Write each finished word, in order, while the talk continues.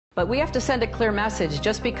But we have to send a clear message.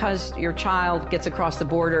 Just because your child gets across the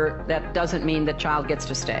border, that doesn't mean the child gets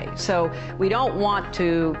to stay. So we don't want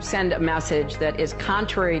to send a message that is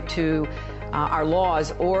contrary to our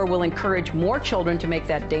laws or will encourage more children to make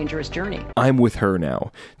that dangerous journey. I'm with her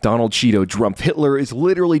now. Donald Cheeto Drumpf Hitler is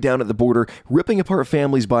literally down at the border, ripping apart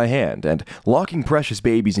families by hand and locking precious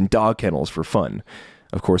babies in dog kennels for fun.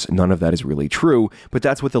 Of course, none of that is really true, but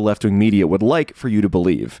that's what the left-wing media would like for you to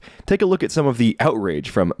believe. Take a look at some of the outrage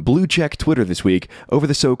from Blue Check Twitter this week over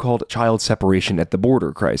the so-called child separation at the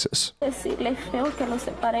border crisis. It's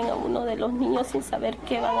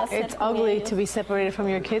ugly to be separated from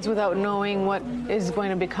your kids without knowing what is going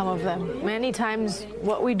to become of them. Many times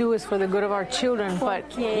what we do is for the good of our children,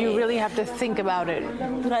 but you really have to think about it.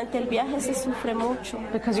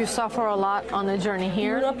 Because you suffer a lot on the journey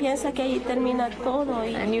here.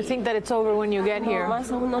 And you think that it's over when you get here.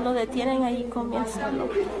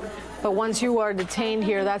 But once you are detained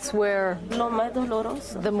here, that's where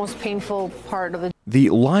the most painful part of the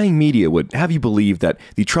lying media would have you believe that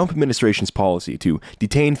the Trump administration's policy to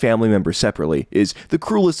detain family members separately is the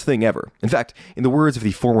cruelest thing ever. In fact, in the words of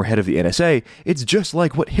the former head of the NSA, it's just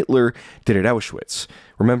like what Hitler did at Auschwitz.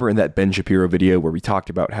 Remember in that Ben Shapiro video where we talked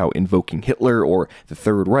about how invoking Hitler or the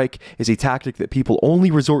Third Reich is a tactic that people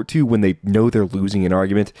only resort to when they know they're losing an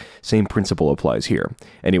argument? Same principle applies here.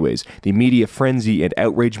 Anyways, the media frenzy and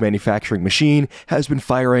outrage manufacturing machine has been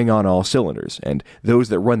firing on all cylinders, and those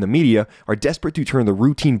that run the media are desperate to turn the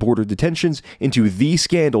routine border detentions into the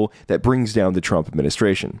scandal that brings down the Trump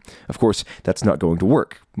administration. Of course, that's not going to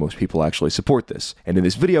work. Most people actually support this, and in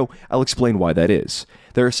this video, I'll explain why that is.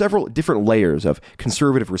 There are several different layers of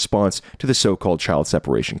conservative response to the so-called child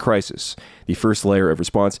separation crisis. The first layer of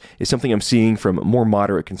response is something I'm seeing from more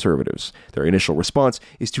moderate conservatives. Their initial response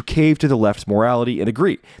is to cave to the left's morality and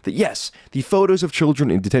agree that yes, the photos of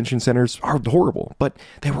children in detention centers are horrible, but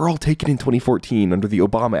they were all taken in 2014 under the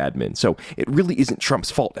Obama admin, so it really isn't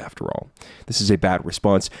Trump's fault after all. This is a bad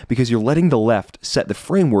response because you're letting the left set the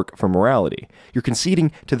framework for morality. You're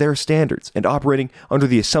conceding to their standards and operating under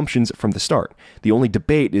the assumptions from the start. The only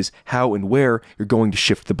debate is how and where you're going to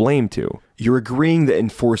shift the blame to. You're agreeing that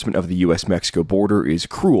enforcement of the US-Mexico border is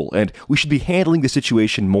cruel, and we should be handling the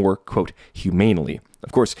situation more, quote, humanely.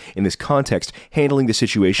 Of course, in this context, handling the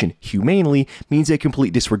situation humanely means a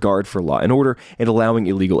complete disregard for law and order and allowing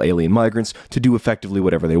illegal alien migrants to do effectively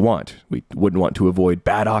whatever they want. We wouldn't want to avoid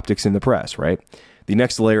bad optics in the press, right? The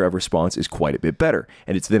next layer of response is quite a bit better,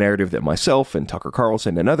 and it's the narrative that myself and Tucker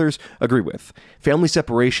Carlson and others agree with. Family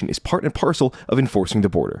separation is part and parcel of enforcing the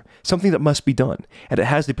border, something that must be done, and it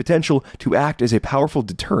has the potential to act as a powerful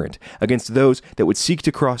deterrent against those that would seek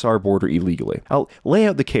to cross our border illegally. I'll lay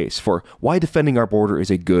out the case for why defending our border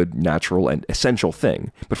is a good, natural, and essential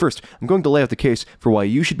thing. But first, I'm going to lay out the case for why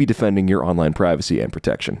you should be defending your online privacy and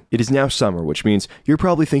protection. It is now summer, which means you're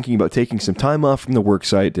probably thinking about taking some time off from the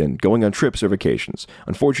worksite and going on trips or vacations.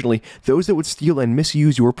 Unfortunately, those that would steal and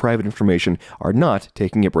misuse your private information are not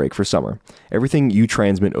taking a break for summer. Everything you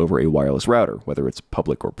transmit over a wireless router, whether it's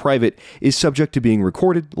public or private, is subject to being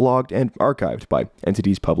recorded, logged, and archived by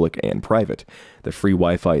entities public and private. The free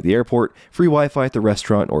Wi-Fi at the airport, free Wi-Fi at the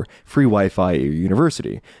restaurant, or free Wi-Fi at your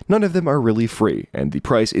university. None of them are really free, and the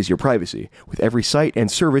price is your privacy, with every site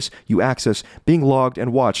and service you access being logged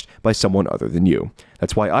and watched by someone other than you.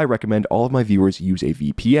 That's why I recommend all of my viewers use a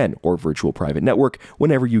VPN, or virtual private network,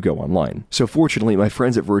 whenever you go online. So fortunately, my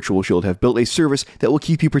friends at Virtual Shield have built a service that will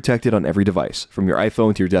keep you protected on every device, from your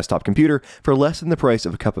iPhone to your desktop computer, for less than the price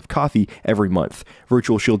of a cup of coffee every month.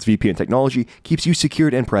 Virtual Shield's VPN technology keeps you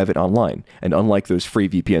secured and private online, and unlike those free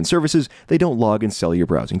VPN services, they don't log and sell your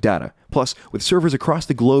browsing data. Plus, with servers across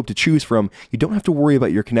the globe to choose from, you don't have to worry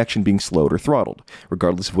about your connection being slowed or throttled.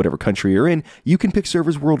 Regardless of whatever country you're in, you can pick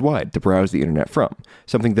servers worldwide to browse the internet from,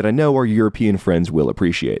 something that I know our European friends will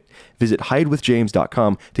appreciate. Visit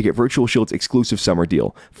hidewithjames.com to get Virtual Shield's exclusive summer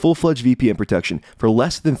deal, full-fledged VPN protection for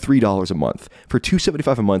less than $3 a month. For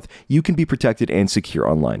 $275 a month, you can be protected and secure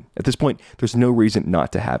online. At this point, there's no reason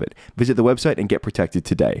not to have it. Visit the website and get protected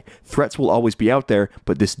today. Threats will always be out there,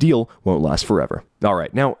 but this deal won't last forever.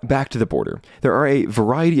 Alright, now back to the border. There are a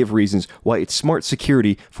variety of reasons why it's smart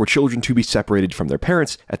security for children to be separated from their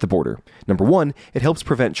parents at the border. Number one, it helps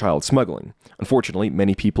prevent child smuggling. Unfortunately,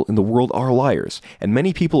 many people in the world are liars, and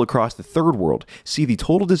many people across the third world see the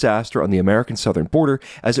total disaster on the American southern border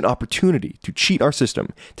as an opportunity to cheat our system,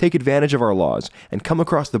 take advantage of our laws, and come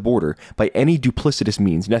across the border by any duplicitous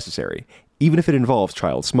means necessary, even if it involves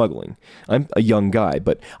child smuggling. I'm a young guy,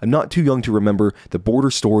 but I'm not too young to remember the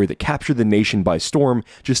border story that captured the nation by storm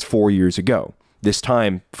just 4 years ago. this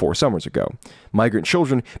time 4 summers ago. Migrant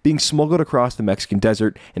children being smuggled across the Mexican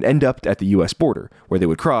desert and end up at the U.S. border, where they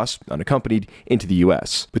would cross, unaccompanied, into the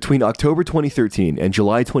U.S. Between October 2013 and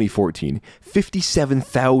July 2014,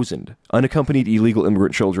 57,000 unaccompanied illegal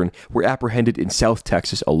immigrant children were apprehended in South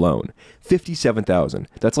Texas alone. 57,000.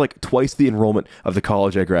 That's like twice the enrollment of the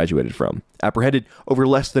college I graduated from. Apprehended over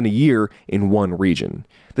less than a year in one region.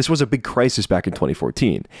 This was a big crisis back in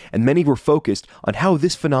 2014, and many were focused on how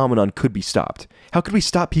this phenomenon could be stopped. How could we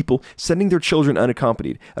stop people sending their children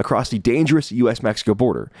unaccompanied across the dangerous U.S.-Mexico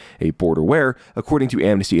border, a border where, according to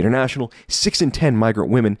Amnesty International, 6 in 10 migrant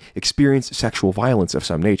women experience sexual violence of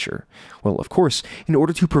some nature? Well, of course, in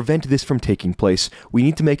order to prevent this from taking place, we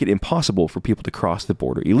need to make it impossible for people to cross the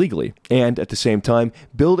border illegally, and at the same time,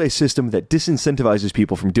 build a system that disincentivizes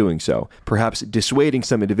people from doing so, perhaps dissuading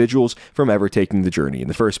some individuals from ever taking the journey in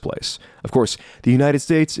the first place. Of course, the United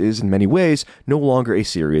States is in many ways no longer a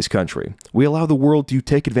serious country. We allow the world to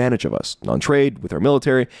take advantage of us, on trade, with our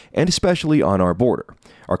military, and especially on our border.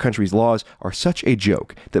 Our country's laws are such a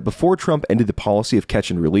joke that before Trump ended the policy of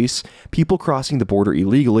catch and release, people crossing the border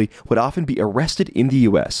illegally would often be arrested in the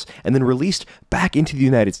U.S. and then released back into the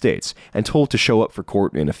United States and told to show up for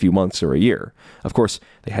court in a few months or a year. Of course,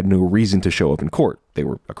 they had no reason to show up in court. They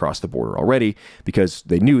were across the border already because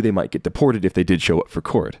they knew they might get deported if they did show up for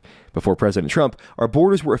court. Before President Trump, our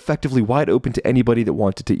borders were effectively wide open to anybody that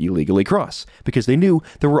wanted to illegally cross because they knew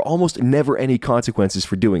there were almost never any consequences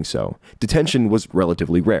for doing so. Detention was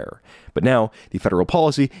relatively rare. But now, the federal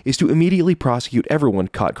policy is to immediately prosecute everyone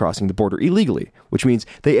caught crossing the border illegally, which means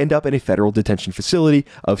they end up in a federal detention facility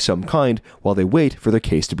of some kind while they wait for their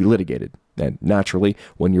case to be litigated. And naturally,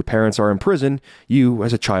 when your parents are in prison, you,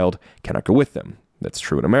 as a child, cannot go with them. That's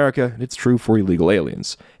true in America, and it's true for illegal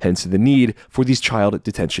aliens, hence the need for these child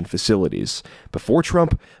detention facilities. Before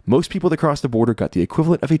Trump, most people that crossed the border got the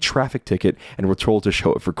equivalent of a traffic ticket and were told to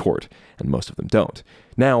show up for court, and most of them don't.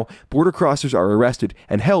 Now, border crossers are arrested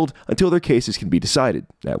and held until their cases can be decided,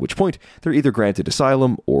 at which point they're either granted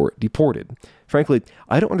asylum or deported. Frankly,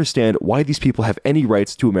 I don't understand why these people have any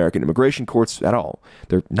rights to American immigration courts at all.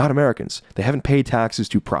 They're not Americans. They haven't paid taxes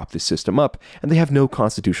to prop this system up, and they have no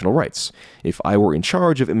constitutional rights. If I were in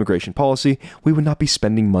charge of immigration policy, we would not be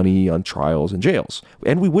spending money on trials and jails.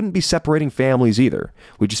 And we wouldn't be separating families either.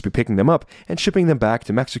 We'd just be picking them up and shipping them back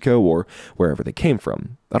to Mexico or wherever they came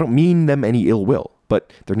from. I don't mean them any ill will,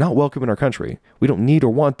 but they're not welcome in our country. We don't need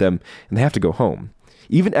or want them, and they have to go home.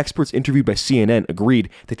 Even experts interviewed by CNN agreed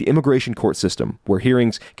that the immigration court system, where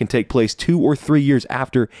hearings can take place 2 or 3 years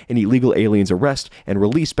after an illegal alien's arrest and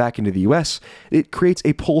release back into the U.S., it creates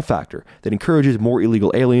a pull factor that encourages more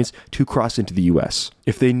illegal aliens to cross into the U.S.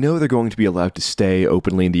 If they know they're going to be allowed to stay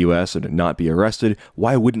openly in the U.S. and not be arrested,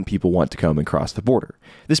 why wouldn't people want to come and cross the border?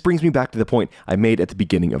 This brings me back to the point I made at the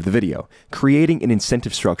beginning of the video, creating an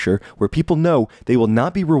incentive structure where people know they will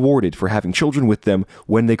not be rewarded for having children with them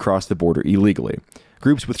when they cross the border illegally.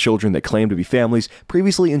 Groups with children that claim to be families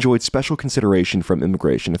previously enjoyed special consideration from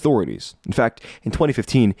immigration authorities. In fact, in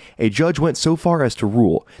 2015, a judge went so far as to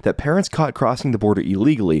rule that parents caught crossing the border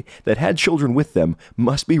illegally that had children with them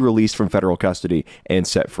must be released from federal custody and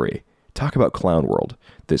set free. Talk about clown world.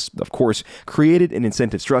 This, of course, created an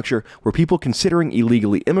incentive structure where people considering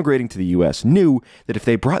illegally immigrating to the U.S. knew that if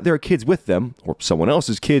they brought their kids with them, or someone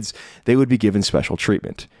else's kids, they would be given special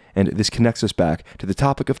treatment. And this connects us back to the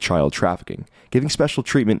topic of child trafficking. Giving special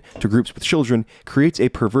treatment to groups with children creates a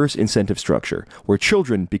perverse incentive structure where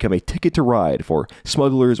children become a ticket to ride for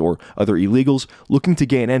smugglers or other illegals looking to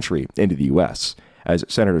gain entry into the U.S. As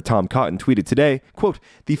Senator Tom Cotton tweeted today, quote,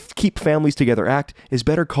 "The Keep Families Together Act is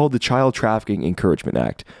better called the Child Trafficking Encouragement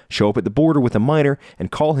Act. Show up at the border with a minor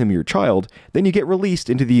and call him your child, then you get released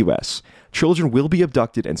into the U.S. Children will be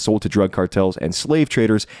abducted and sold to drug cartels and slave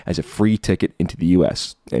traders as a free ticket into the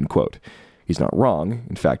U.S." End quote. He's not wrong.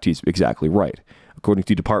 In fact, he's exactly right. According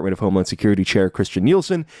to Department of Homeland Security Chair Christian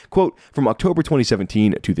Nielsen, quote, "From October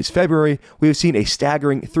 2017 to this February, we have seen a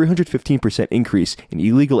staggering 315% increase in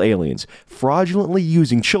illegal aliens fraudulently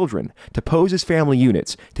using children to pose as family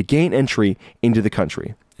units to gain entry into the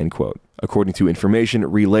country." End quote. According to information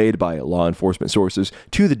relayed by law enforcement sources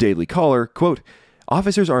to the Daily Caller, quote,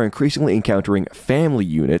 "Officers are increasingly encountering family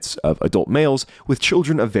units of adult males with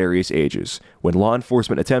children of various ages. When law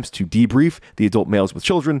enforcement attempts to debrief the adult males with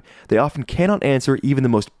children, they often cannot answer even the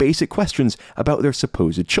most basic questions about their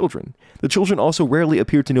supposed children. The children also rarely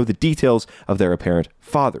appear to know the details of their apparent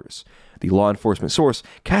fathers." The law enforcement source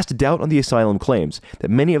cast doubt on the asylum claims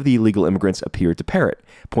that many of the illegal immigrants appeared to parrot,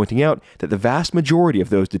 pointing out that the vast majority of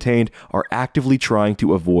those detained are actively trying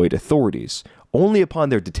to avoid authorities. Only upon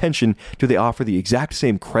their detention do they offer the exact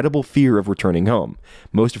same credible fear of returning home,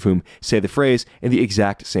 most of whom say the phrase in the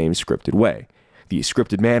exact same scripted way. The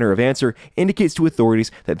scripted manner of answer indicates to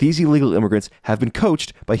authorities that these illegal immigrants have been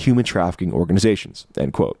coached by human trafficking organizations,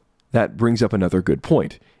 end quote. That brings up another good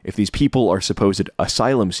point. If these people are supposed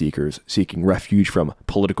asylum seekers seeking refuge from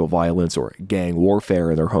political violence or gang warfare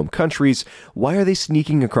in their home countries, why are they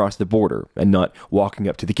sneaking across the border and not walking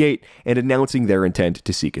up to the gate and announcing their intent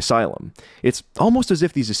to seek asylum? It's almost as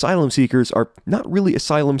if these asylum seekers are not really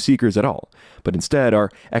asylum seekers at all, but instead are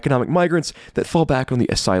economic migrants that fall back on the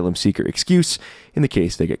asylum seeker excuse in the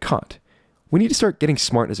case they get caught. We need to start getting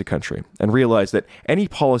smart as a country and realize that any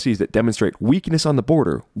policies that demonstrate weakness on the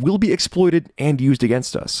border will be exploited and used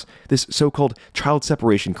against us. This so-called child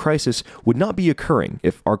separation crisis would not be occurring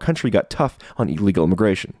if our country got tough on illegal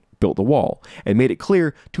immigration, built the wall, and made it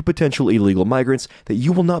clear to potential illegal migrants that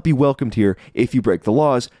you will not be welcomed here if you break the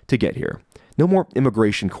laws to get here. No more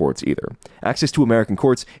immigration courts either. Access to American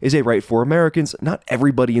courts is a right for Americans, not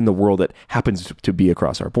everybody in the world that happens to be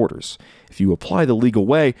across our borders. If you apply the legal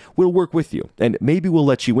way, we'll work with you, and maybe we'll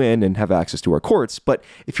let you in and have access to our courts, but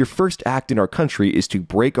if your first act in our country is to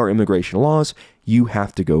break our immigration laws, you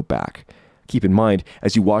have to go back. Keep in mind,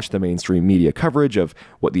 as you watch the mainstream media coverage of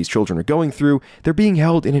what these children are going through, they're being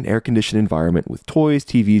held in an air-conditioned environment with toys,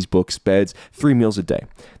 TVs, books, beds, 3 meals a day.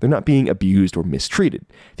 They're not being abused or mistreated.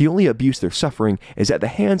 The only abuse they're suffering is at the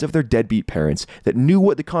hands of their deadbeat parents that knew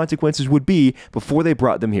what the consequences would be before they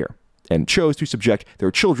brought them here, and chose to subject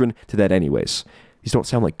their children to that anyways. These don't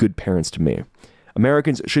sound like good parents to me.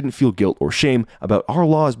 Americans shouldn't feel guilt or shame about our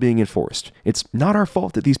laws being enforced. It's not our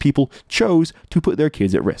fault that these people chose to put their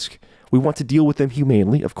kids at risk. We want to deal with them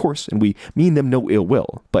humanely, of course, and we mean them no ill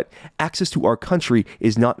will, but access to our country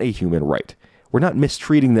is not a human right. We're not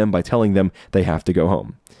mistreating them by telling them they have to go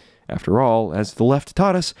home. After all, as the left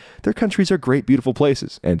taught us, their countries are great, beautiful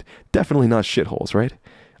places, and definitely not shitholes, right?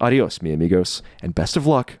 Adios, mi amigos, and best of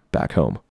luck back home.